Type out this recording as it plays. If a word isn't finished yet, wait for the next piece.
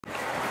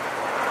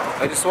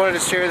I just wanted to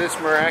share this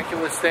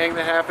miraculous thing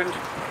that happened.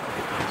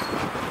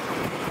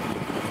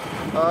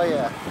 Oh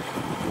yeah.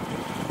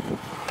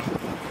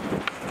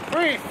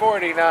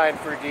 $3.49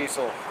 for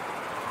diesel.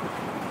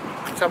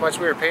 That's how much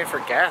we were paying for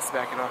gas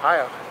back in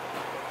Ohio.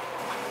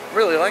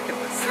 Really liking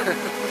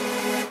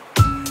this.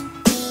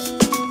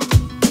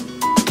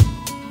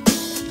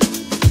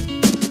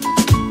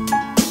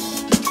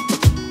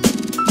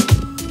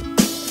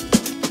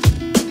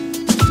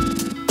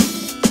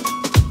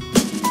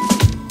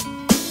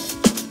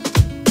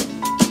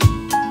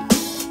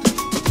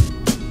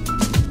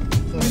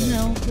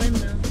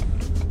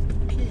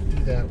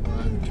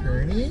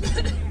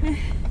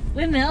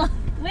 Windmill.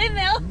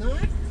 Windmill.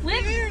 Not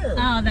there.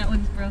 Oh, that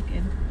one's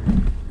broken.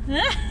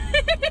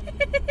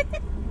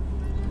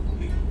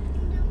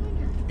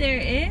 There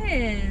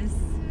is.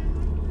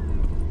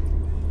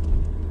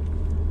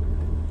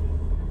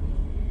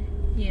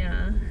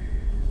 Yeah.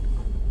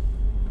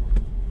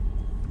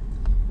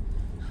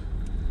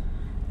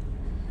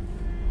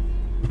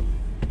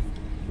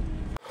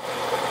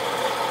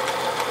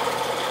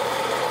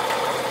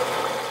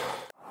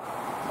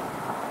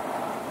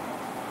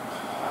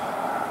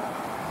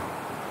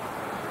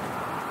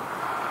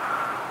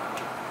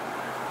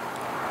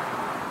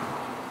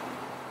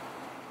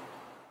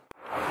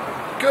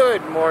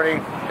 Good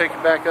morning.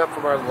 Picking back up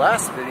from our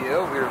last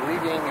video, we are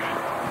leaving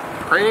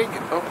Prague,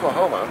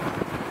 Oklahoma,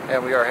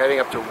 and we are heading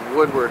up to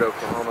Woodward,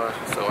 Oklahoma,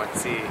 so I can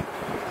see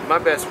my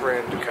best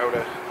friend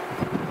Dakota.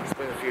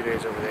 Spend a few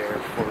days over there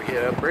before we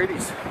hit up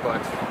Brady's,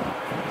 but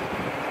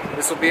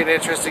this will be an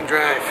interesting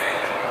drive.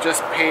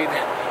 Just paid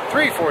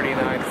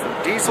 $3.49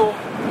 for diesel,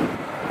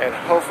 and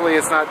hopefully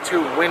it's not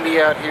too windy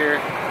out here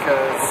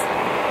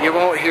because you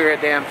won't hear a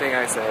damn thing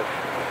I said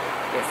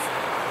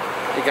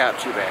if it got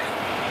too bad.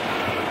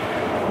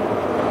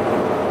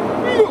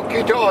 Look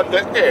at all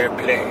the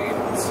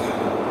airplanes.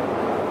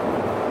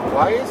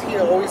 Why is he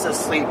always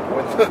asleep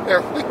when the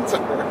airplanes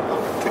are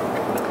around?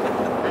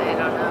 I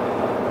don't know.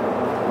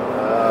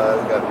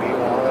 It's got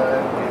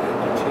B1,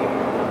 B52.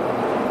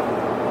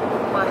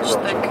 Watch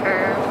the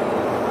curve.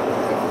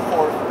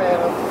 Ford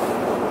Phantom.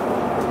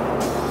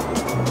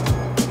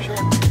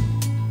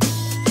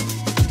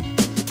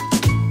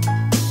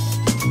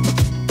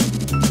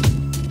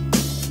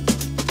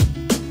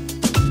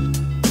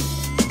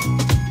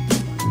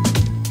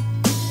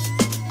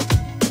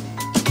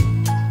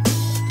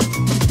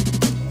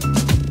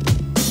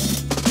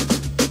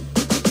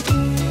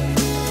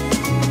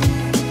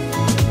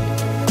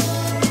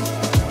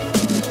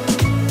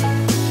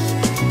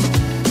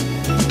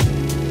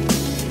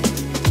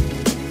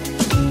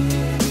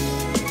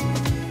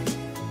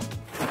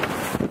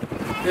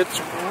 It's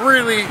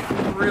really,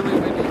 really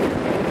windy.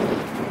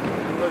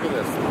 Look at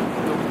this.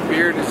 The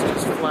beard is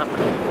just flapping.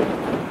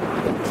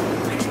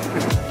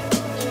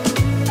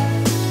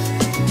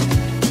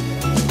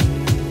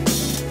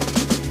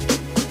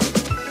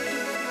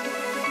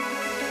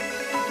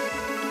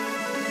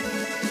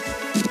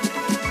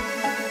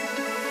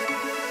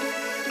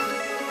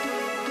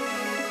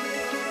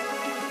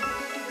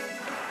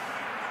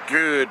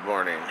 Good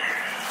morning.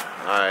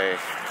 I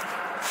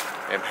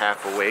am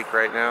half awake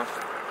right now.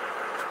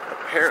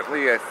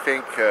 Apparently, I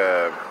think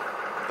the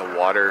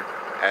water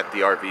at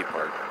the RV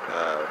park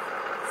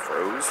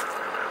froze.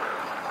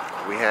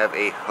 We have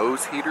a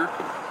hose heater.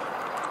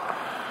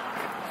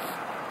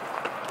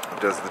 It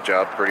does the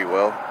job pretty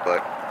well,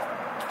 but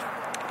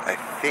I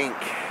think,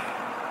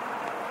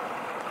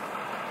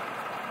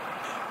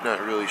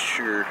 not really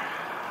sure,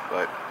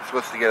 but it's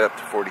supposed to get up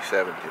to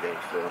 47 today,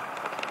 so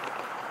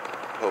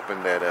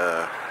hoping that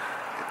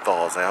it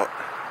thaws out.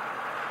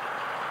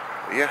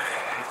 But yeah,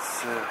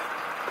 it's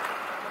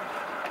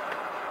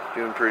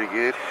doing pretty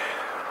good.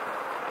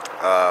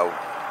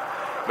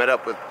 Met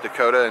up with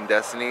Dakota and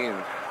Destiny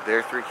and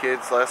their 3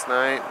 kids last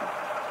night.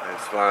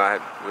 It's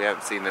fun. We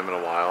haven't seen them in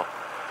a while.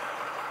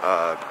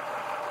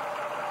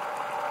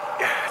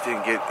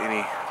 Didn't get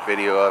any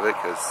video of it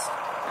because,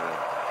 you know,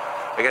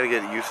 I got to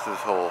get used to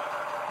this whole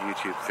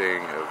YouTube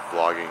thing of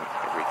vlogging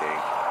everything.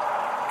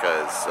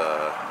 Because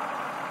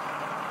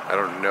I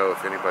don't know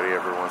if anybody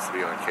ever wants to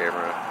be on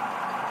camera.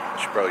 I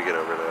should probably get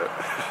over that.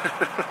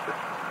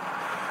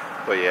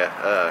 But yeah,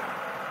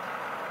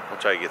 I'll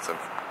try to get some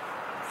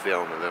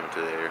film of them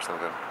today or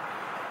something.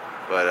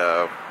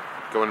 But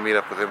going to meet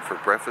up with them for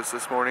breakfast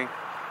this morning.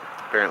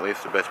 Apparently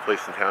it's the best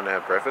place in town to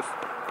have breakfast.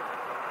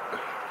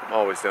 I'm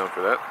always down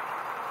for that.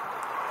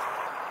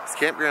 This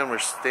campground we're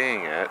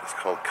staying at is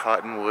called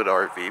Cottonwood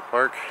RV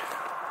Park.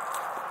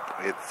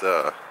 It's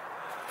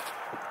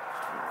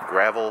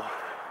gravel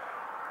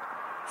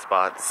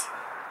spots.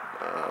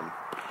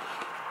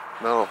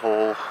 Not a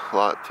whole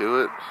lot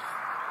to it.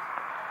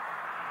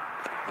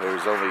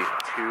 There's only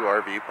 2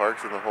 RV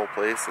parks in the whole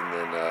place, and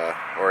then,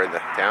 or in the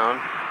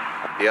town.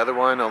 The other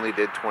one only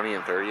did 20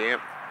 and 30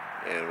 amp,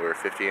 and we're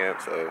 50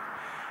 amp, so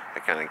I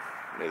kind of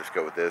just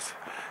go with this.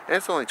 And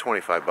it's only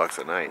 25 bucks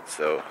a night,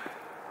 so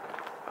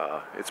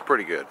it's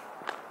pretty good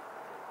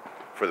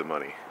for the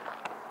money.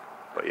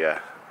 But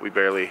yeah, we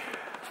barely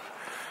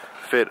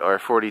fit our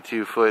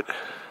 42 foot,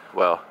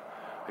 well,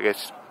 I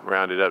guess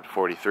rounded up to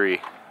 43,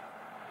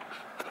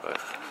 but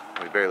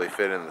we barely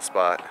fit in the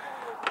spot.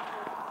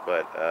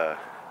 But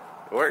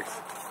it works.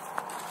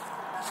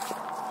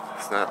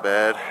 It's not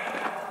bad.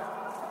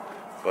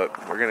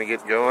 But we're gonna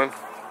get going.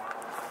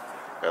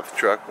 Got the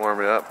truck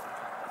warming up.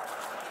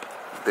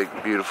 Big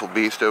beautiful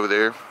beast over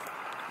there.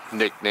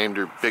 Nick named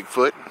her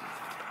Bigfoot.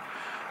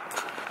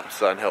 My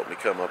son helped me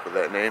come up with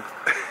that name.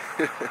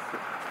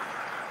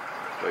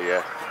 But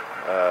yeah,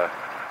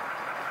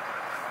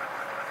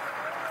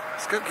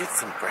 let's go get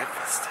some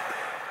breakfast.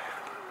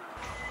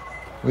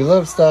 We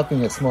love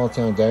stopping at small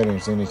town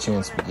diners any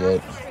chance we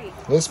get.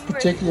 This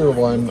particular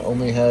one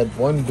only had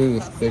one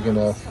booth big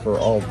enough for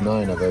all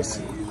 9 of us.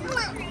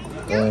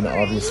 And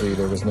obviously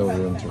there was no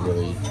room to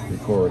really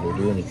record or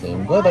do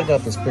anything. But I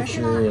got this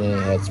picture and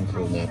I had some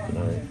cool napkin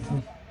art.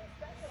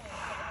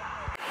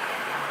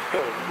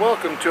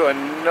 Welcome to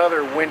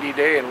another windy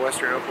day in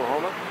western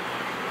Oklahoma.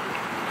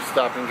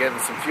 Stopping getting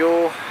some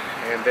fuel,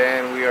 and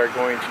then we are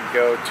going to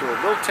go to a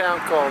little town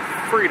called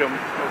Freedom,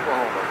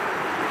 Oklahoma.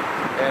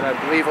 And I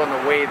believe on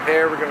the way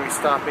there we're going to be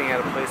stopping at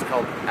a place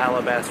called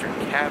Alabaster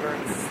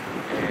Caverns.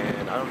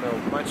 And I don't know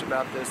much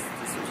about this.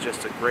 This was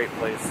just a great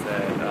place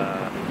that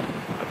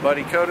my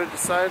buddy Dakota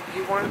decided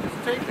he wanted to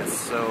take us.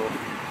 So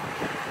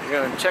we're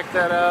going to check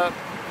that out,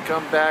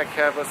 come back,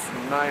 have us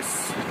a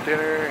nice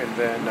dinner, and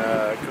then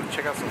go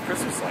check out some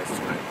Christmas lights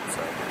tonight.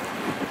 So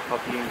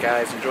hope you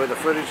guys enjoy the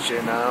footage,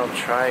 and I'll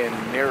try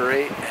and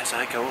narrate as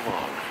I go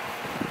along.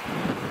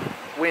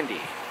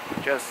 Windy.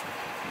 Just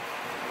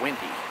windy.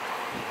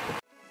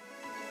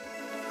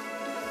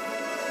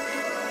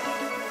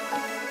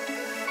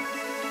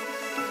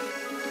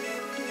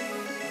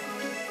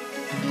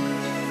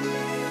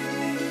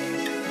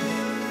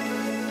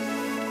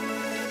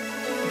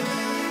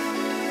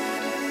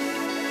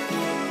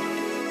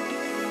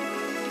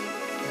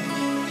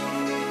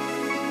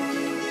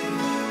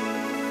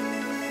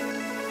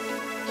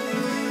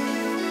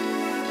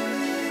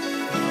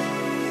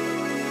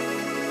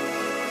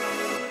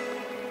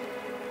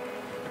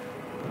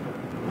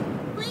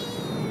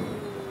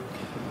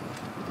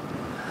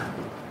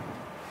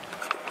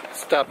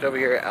 Stopped over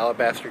here at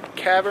Alabaster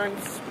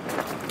Caverns.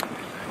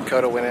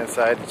 Dakota went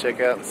inside to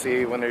check out and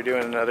see when they're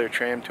doing another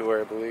tram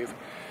tour, I believe.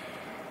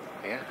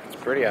 Yeah, it's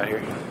pretty out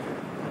here.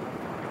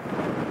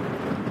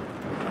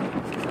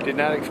 Did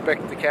not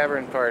expect the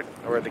cavern part,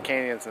 or the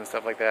canyons and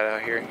stuff like that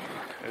out here.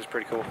 It was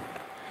pretty cool.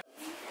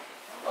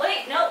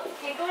 Wait, no,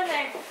 can't go in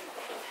there.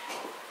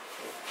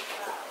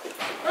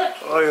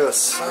 Look. Look at the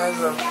size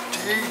of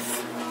teeth.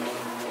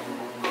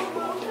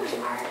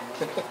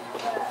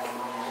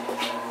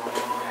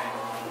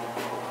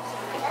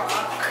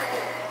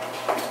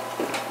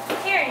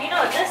 Here, you know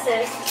what this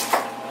is?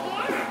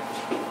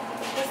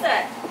 What's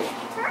that?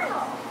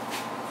 Turtle.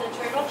 It's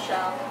a turtle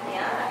shell.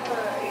 Yeah.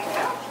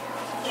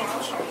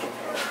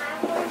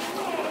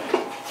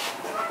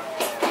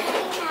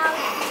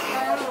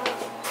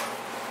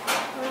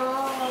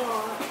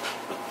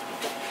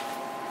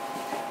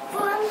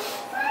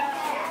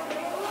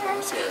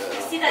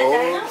 You see that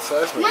dino?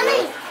 Seismic.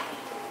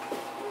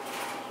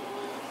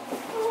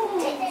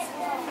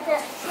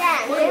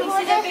 You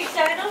see that big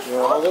dino?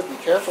 Well, hold it. Be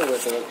careful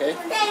with it, okay?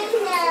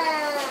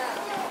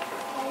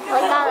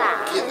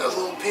 Getting those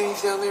little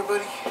pennies down there,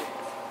 buddy.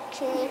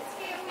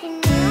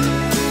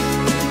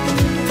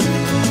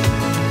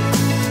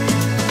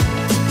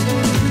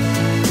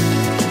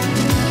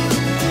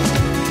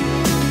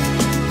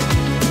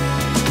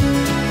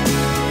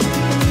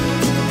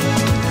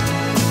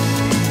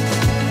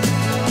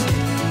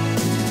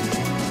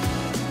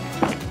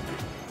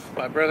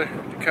 My brother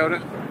Dakota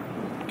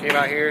came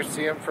out here to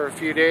see him for a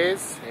few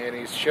days, and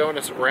he's showing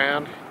us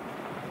around.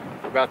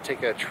 We're about to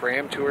take a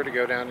tram tour to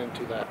go down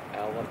into that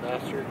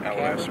Alabaster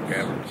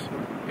Caverns.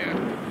 Yeah.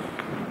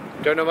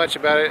 Don't know much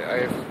about it.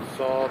 I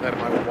saw that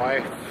my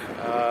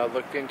wife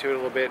looked into it a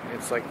little bit.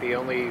 It's like the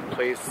only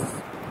place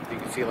you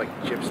can see like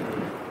gypsum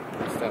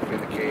stuff in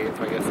the cave.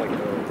 I guess like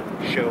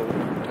the show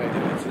type.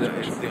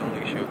 It's the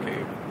only show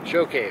cave.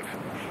 Show cave.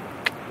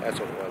 That's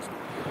what it was.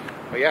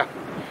 But yeah,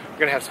 we're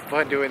gonna have some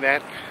fun doing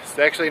that. It's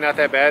actually not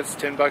that bad. It's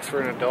 $10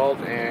 for an adult,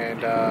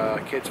 and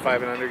kids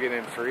 5 and under get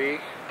in free.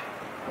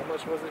 How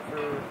much was it for?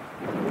 It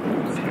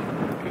was like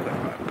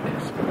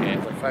 $5. Yeah,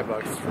 it's like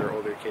 $5 for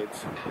older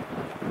kids.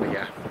 But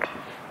yeah,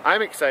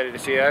 I'm excited to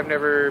see it. I've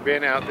never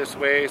been out this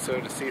way, so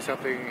to see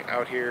something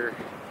out here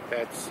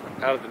that's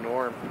out of the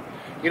norm.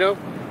 You know,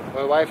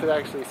 my wife was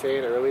actually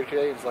saying earlier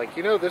today, it's like,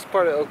 you know, this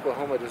part of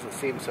Oklahoma doesn't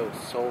seem so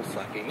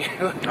soul-sucking.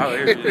 Oh,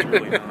 it's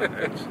really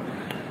not.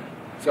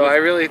 So I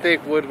really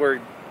think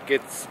Woodward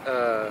gets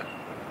a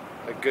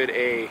good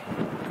A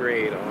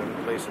grade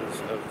on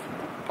places of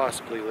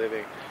possibly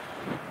living.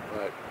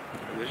 But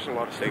there's a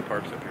lot of state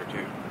parks up here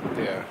too.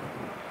 yeah,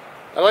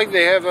 I like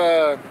they have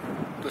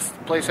this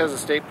place has a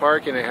state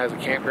park and it has a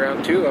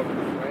campground, 2 of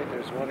them. Right,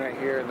 there's one right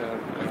here, and then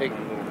I think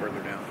a little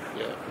further down.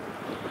 Yeah.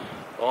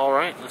 All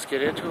right, let's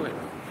get into it.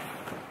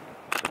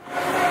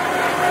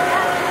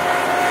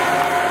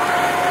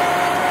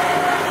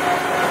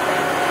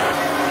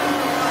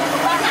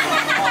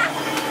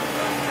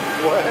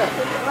 What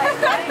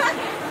happened?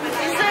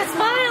 He said,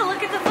 smile,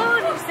 look at the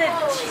phone.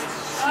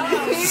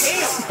 He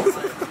said,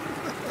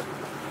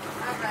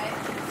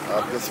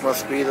 This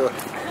must be the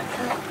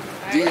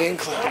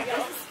incline.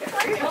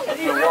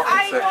 The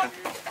walking section.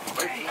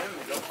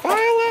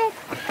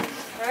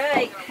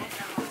 alright.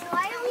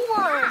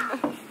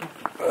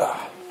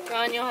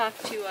 Ron, you'll have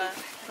to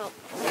help.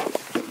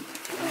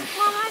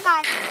 Mom, I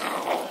got it.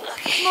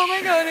 Mom,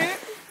 I got it.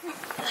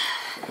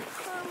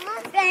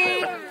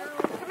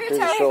 Here's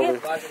the shoulder.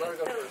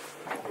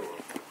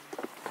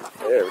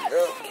 There we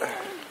go.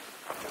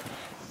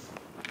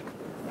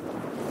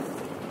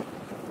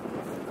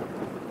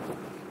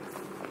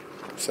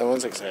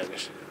 Someone's excited.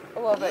 A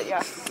little bit,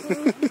 yeah.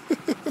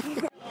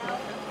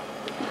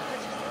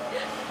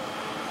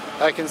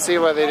 I can see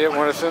why they didn't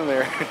want us in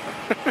there.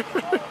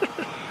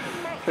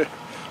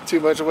 Too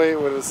much weight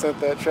would have sent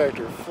that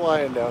tractor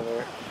flying down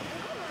there.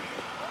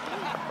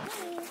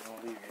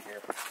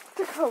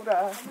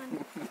 Dakota.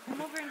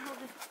 Come over and hold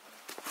it.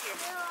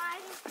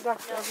 Look,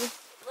 this is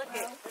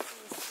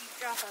a steep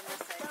drop on this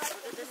side.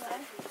 Look at this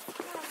side.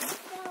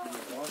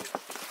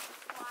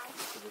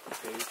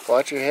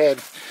 Watch your head.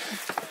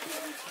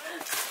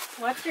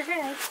 Watch your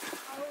head.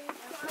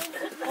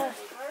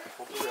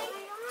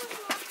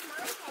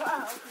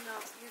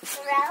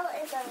 Corral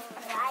is a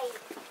right.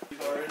 He's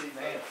already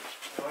managed.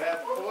 We have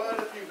quite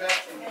a few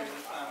vacuum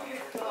units.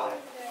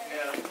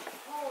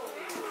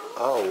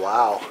 Oh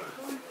wow.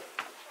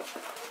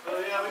 So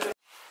yeah, we just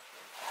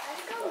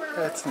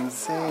That's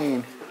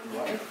insane.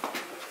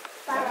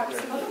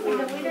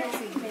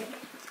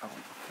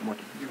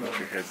 You got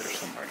your head there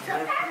somewhere.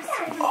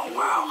 Oh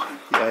wow.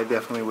 Yeah, I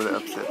definitely would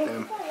have upset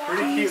them.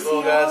 pretty cute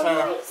little guys,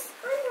 huh?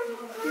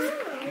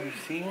 Can you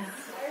see him?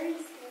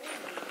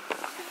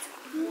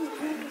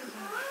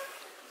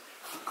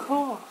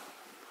 Cool.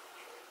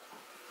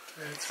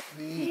 That's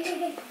neat.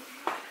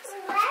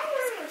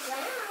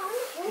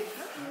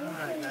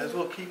 Alright guys,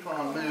 we'll keep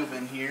on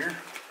moving here.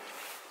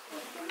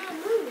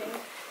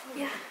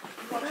 Yeah.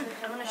 I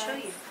want to show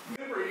you.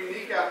 Super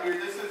unique out here.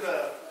 This is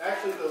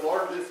actually the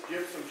largest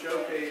gypsum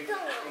show cave in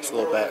It's the a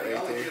little world. bat right The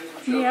only there.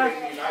 gypsum show Yeah. cave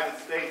in the United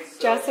States. So,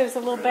 Jess, there's a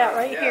little bat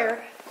right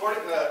here.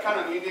 kind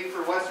of unique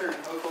for western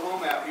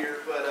Oklahoma out here,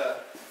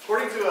 but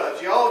according to a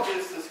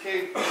geologist, this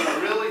cave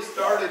really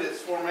started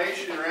its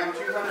formation around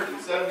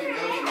 270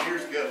 million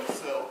years ago.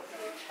 So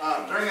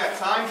during that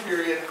time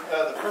period,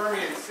 the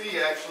Permian Sea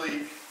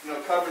actually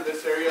covered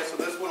this area, so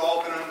this would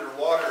all been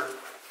underwater.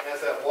 As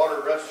that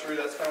water rushed through,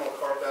 that's kind of what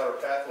carved out our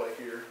pathway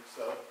here.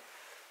 So,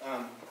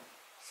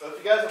 so if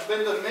you guys have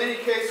been to many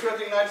caves throughout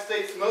the United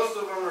States, most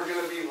of them are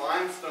going to be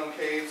limestone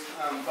caves,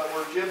 but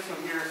we're gypsum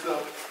here.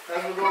 So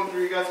as we're going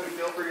through, you guys can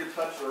feel free to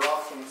touch the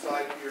rocks on the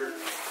side here.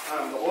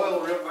 The oil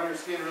on your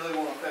skin really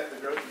won't affect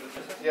the growth of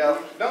this. Yeah,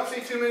 don't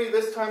see too many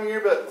this time of year,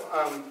 but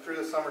through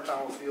the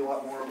summertime we'll see a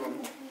lot more of them.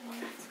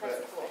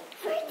 But,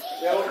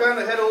 yeah, we'll kind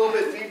of head a little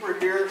bit deeper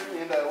here,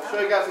 and we'll show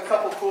you guys a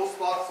couple cool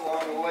spots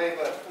along the way,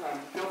 but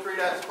feel free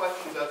to ask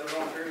questions as we're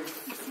going through.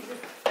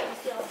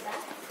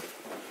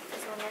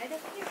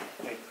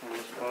 Hey, cool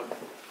spot.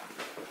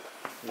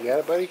 You got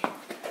it, buddy?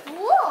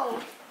 Whoa.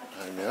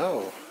 I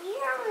know.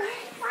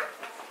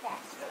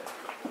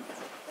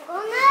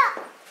 Going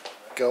up.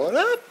 Going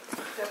up.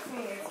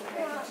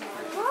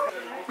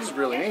 This is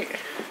really neat.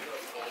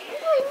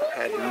 I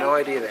had no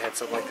idea they had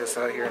something like this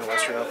out here in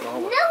western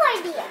Oklahoma. No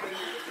idea.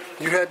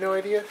 You had no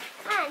idea?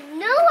 I had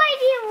no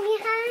idea we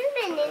hadn't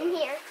been in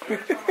here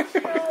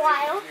for a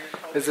while.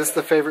 Is this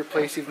the favorite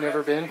place you've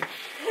never been?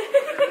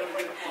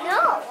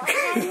 No,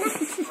 I've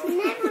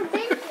never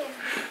been here.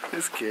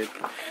 This kid.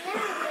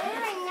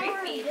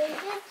 Never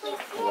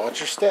been. Watch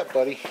your step,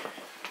 buddy.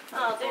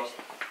 Oh, there's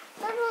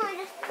Someone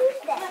just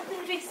pushed that.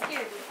 nothing to be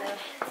scared of though.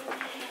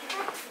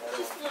 It's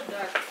just a little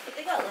dark, but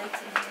they got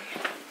lights in here.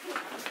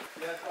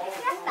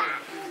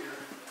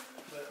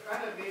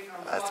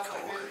 That's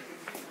cool.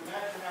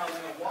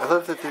 I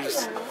love that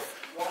there's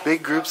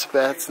big groups of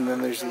bats and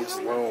then there's these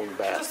lone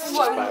bats just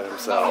by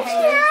themselves.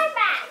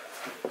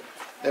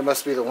 They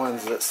must be the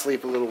ones that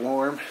sleep a little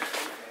warm.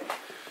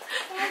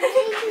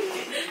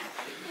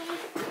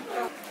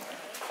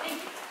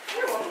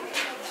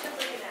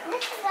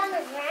 This is on the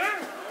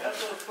ground.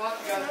 That's the spot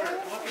you guys are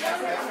looking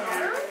at down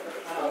here.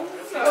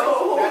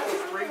 That's the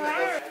spring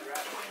that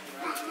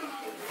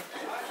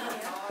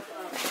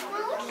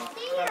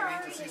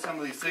to see some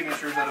of these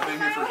signatures that have been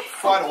here for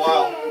quite a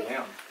while.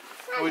 Yeah.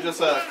 We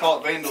just call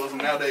it vandalism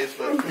nowadays,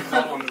 but these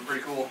old ones are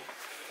pretty cool.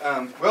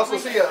 We also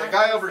see a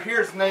guy over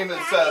here. His name is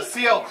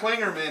C.L.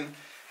 Klingerman,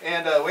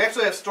 and we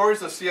actually have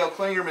stories of C.L.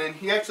 Klingerman.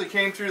 He actually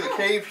came through the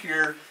cave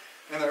here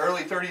in the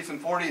early 30s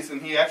and 40s,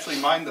 and he actually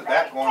mined the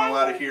bat guano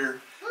out of here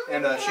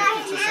and shipped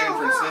it to San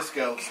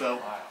Francisco. So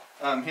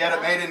he had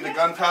it made into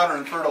gunpowder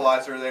and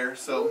fertilizer there.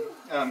 So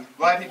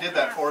glad he did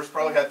that for us.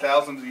 Probably had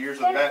thousands of years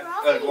of bat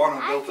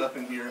guano built up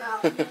in here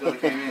until he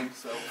came in.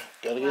 So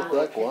Gotta get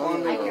that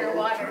guano.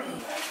 Water.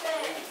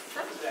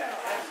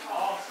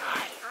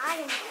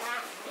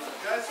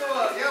 guys, so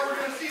yeah, we're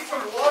gonna see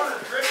some water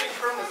dripping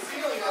from the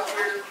ceiling up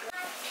here.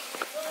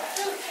 It's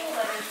really cool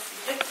that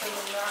it's gypsum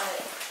and not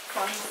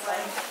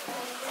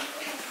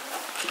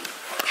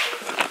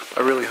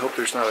I really hope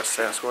there's not a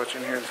Sasquatch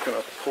in here that's going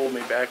to pull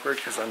me backward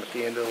because I'm at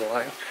the end of the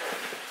line.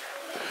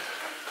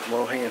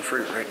 Low-hanging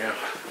fruit right now.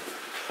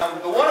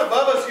 The one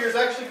above us here is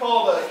actually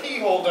called a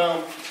keyhole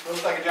dome.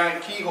 Looks like a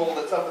giant keyhole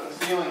that's up in the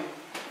ceiling.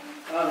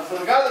 So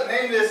the guy that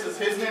named this,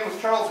 his name was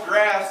Charles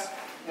Grass,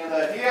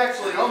 and he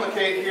actually owned the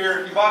cave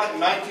here. He bought it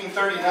in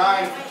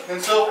 1939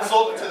 and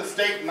sold it to the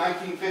state in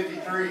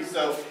 1953.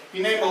 So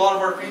he named a lot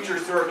of our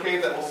features to our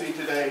cave that we'll see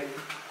today.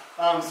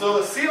 So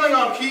the ceiling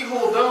on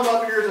Keyhole Dome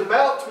up here is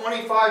about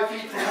 25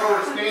 feet from where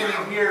we're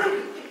standing here.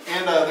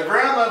 And the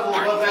ground level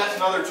above that's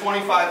another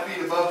 25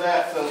 feet above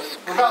that. So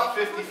we're about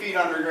 50 feet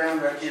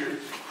underground right here.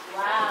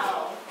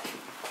 Wow.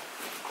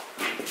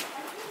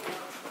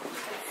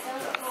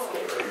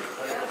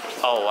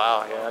 Oh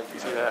wow, yeah, I can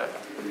see that.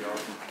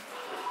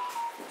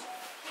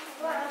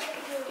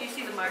 Do you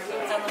see the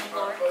markings on the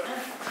floor?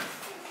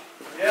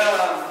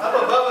 Yeah, up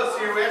above us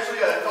here, we actually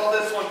call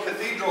this one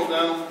Cathedral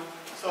Dome.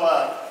 So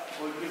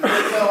we can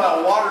really tell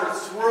how water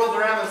swirled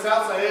around the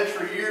outside edge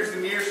for years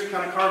and years to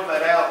kind of carve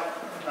that out.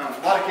 A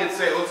lot of kids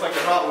say it looks like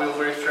a Hot Wheels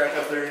racetrack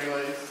up there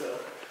anyways, so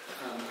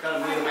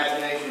kind of neat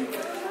imagination.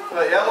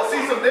 But yeah, we'll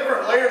see some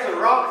different layers of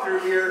rock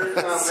through here.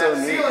 That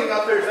ceiling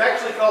up there is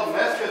actually called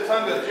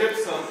Mescatunga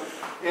gypsum,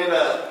 and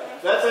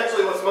that's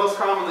actually what's most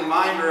commonly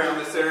mined around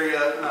this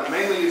area,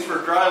 mainly used for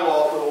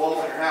drywall for the walls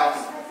of your house.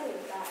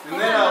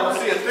 And then we'll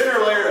see a thinner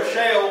layer of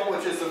shale,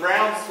 which is the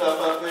brown stuff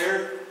up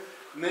there.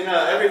 And then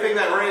everything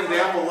that ran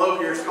down below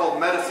here is called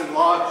Medicine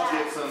Lodge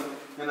gypsum,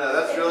 and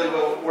that's really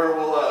where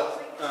we'll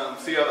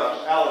see how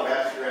the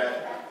alabaster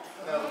at.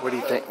 What do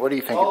you think? What do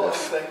you think of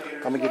this?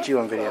 I'm gonna get you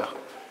on video.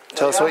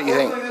 Tell us what you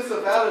think.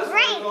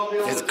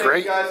 It's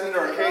great. In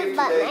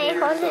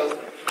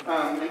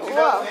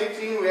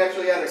 2018, we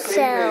actually had a cave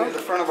in at the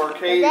front of our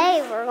cave,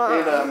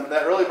 and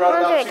that really brought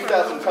about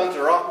 2,000 tons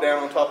of rock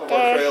down on top of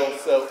our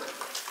trails. So,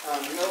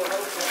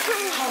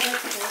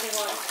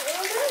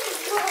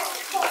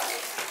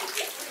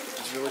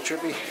 It's really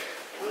trippy.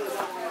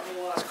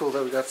 It's cool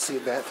that we got to see a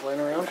bat flying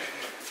around.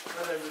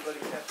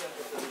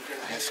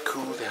 It's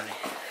cool down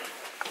here.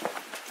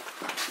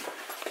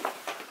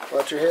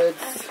 Watch your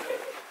heads.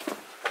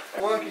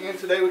 Looking in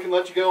today, we can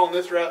let you go on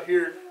this route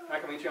here. I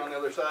can meet you on the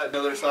other side.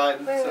 So,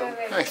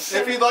 Nice.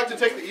 if you'd like to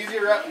take the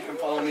easier route, you can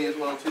follow me as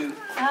well too.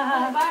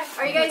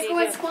 Are you guys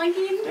going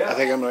splunking? I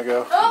think I'm gonna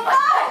go. Oh God!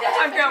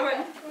 I'm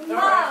going. No.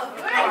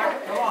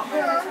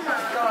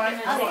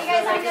 I'll see you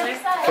guys on the other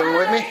side. Coming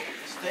with me?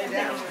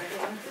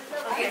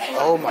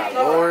 Oh my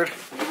lord.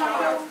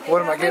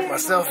 What am I getting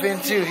myself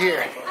into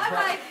here?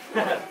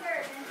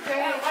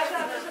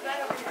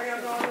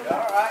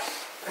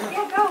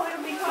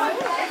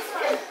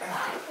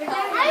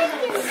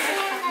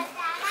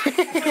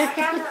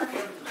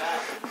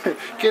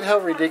 Get how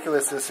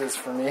ridiculous this is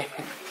for me.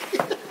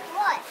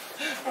 What?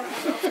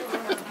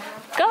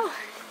 Go.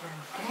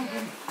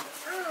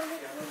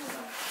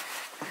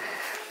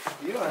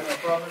 You don't have no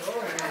problem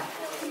going here.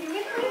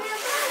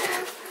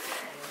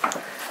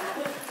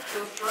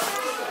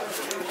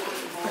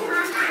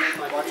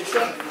 Watch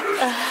yourself.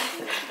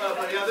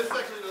 But yeah, this is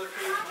actually another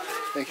cave.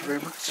 Thank you very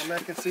much. Come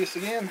back and see us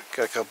again.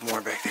 Got a couple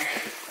more back there.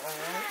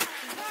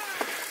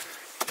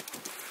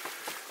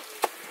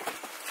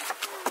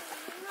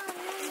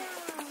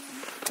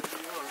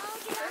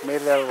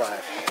 Made it out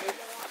alive.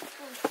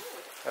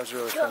 That was a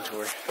really fun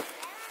tour.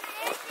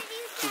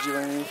 Did you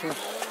learn anything?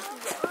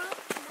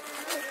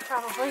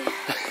 Probably.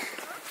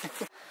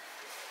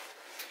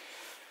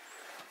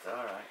 It's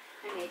alright.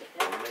 I made it.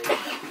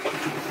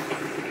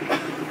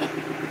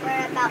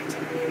 We're about to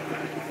move.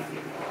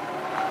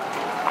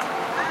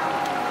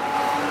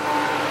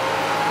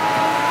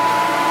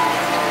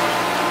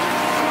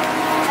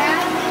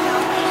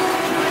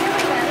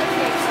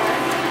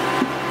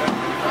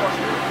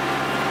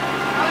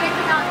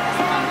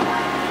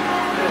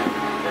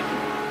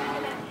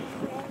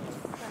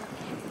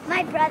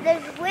 My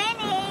brother's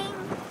winning.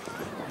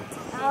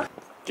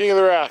 King of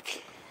the Rock.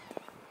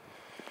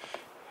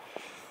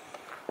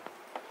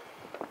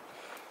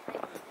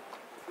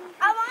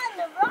 I'm on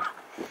the rock.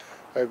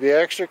 Right, be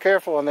extra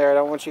careful in there. I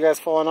don't want you guys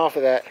falling off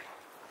of that.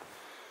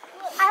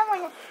 I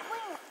want to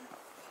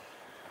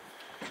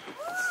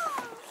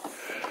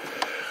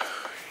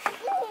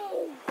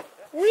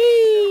swim.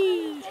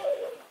 Whee!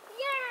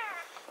 Yeah.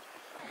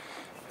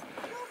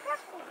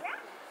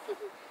 Yeah.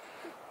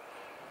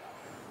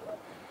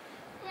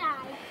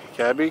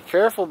 Gotta be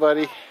careful,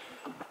 buddy. Are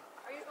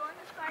you going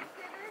to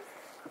skyscrapers?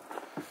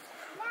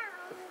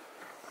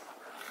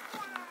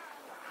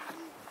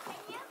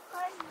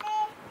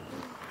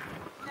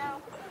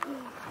 No.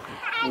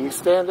 When you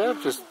stand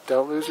up, just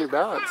don't lose your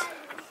balance.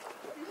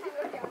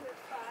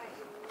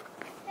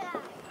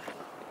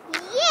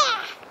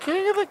 Yeah.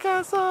 King of the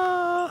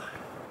castle!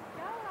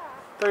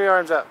 Throw your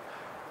arms up.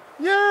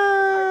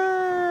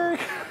 Yay!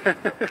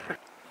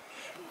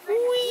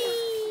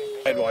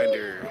 Whee!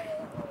 Sidewinder.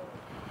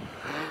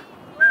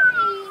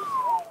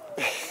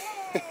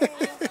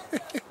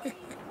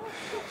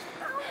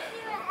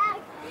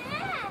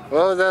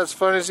 Well, was that as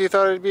fun as you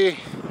thought it'd be?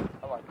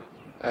 I like it.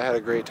 I had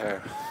a great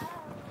time.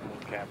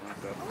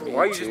 Me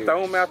Why you too. just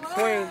throw him out the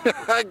swing?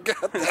 I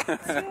got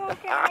that. You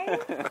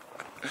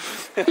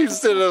okay? He's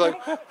sitting there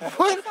like,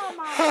 what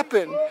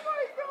happened? Oh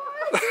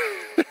my God.